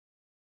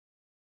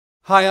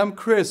Hi, I'm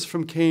Chris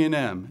from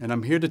K&M, and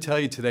I'm here to tell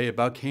you today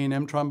about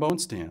K&M Trombone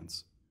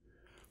Stands.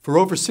 For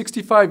over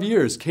 65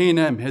 years,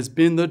 K&M has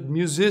been the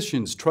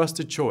musician's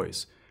trusted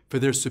choice for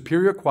their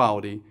superior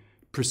quality,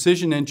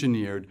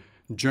 precision-engineered,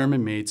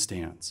 German-made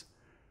stands.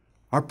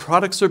 Our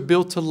products are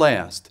built to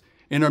last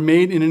and are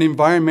made in an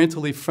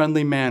environmentally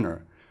friendly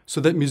manner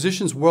so that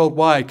musicians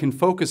worldwide can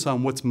focus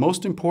on what's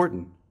most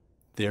important,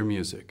 their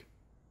music.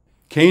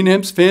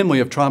 K&M's family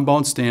of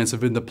trombone stands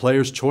have been the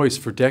player's choice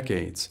for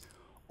decades.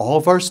 All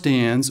of our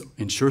stands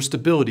ensure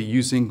stability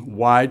using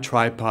wide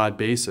tripod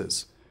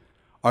bases.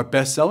 Our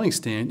best-selling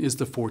stand is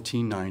the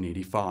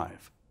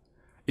 14985.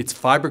 Its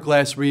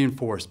fiberglass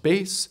reinforced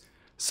base,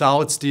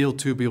 solid steel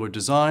tubular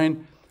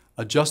design,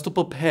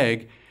 adjustable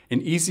peg,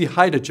 and easy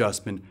height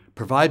adjustment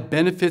provide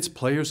benefits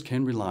players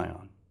can rely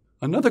on.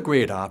 Another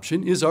great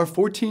option is our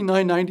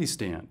 14990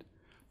 stand.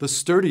 The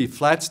sturdy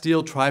flat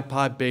steel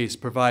tripod base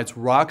provides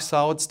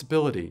rock-solid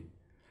stability.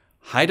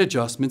 Height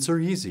adjustments are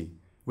easy,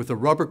 with a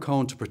rubber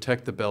cone to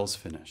protect the bell's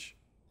finish.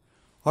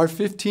 Our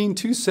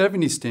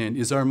 15270 stand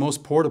is our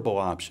most portable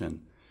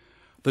option.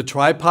 The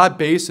tripod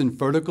base and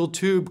vertical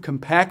tube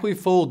compactly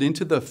fold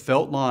into the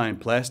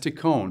felt-lined plastic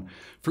cone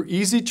for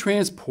easy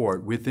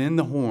transport within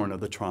the horn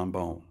of the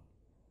trombone.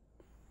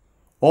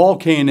 All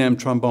K&M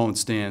trombone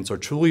stands are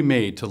truly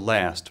made to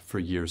last for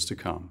years to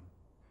come.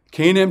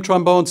 K&M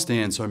trombone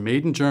stands are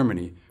made in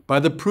Germany by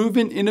the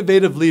proven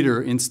innovative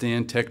leader in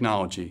stand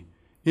technology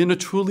in a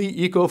truly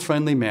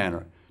eco-friendly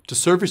manner to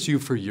service you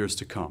for years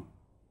to come.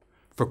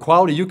 For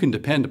quality you can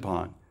depend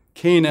upon,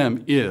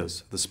 K&M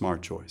is the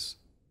smart choice.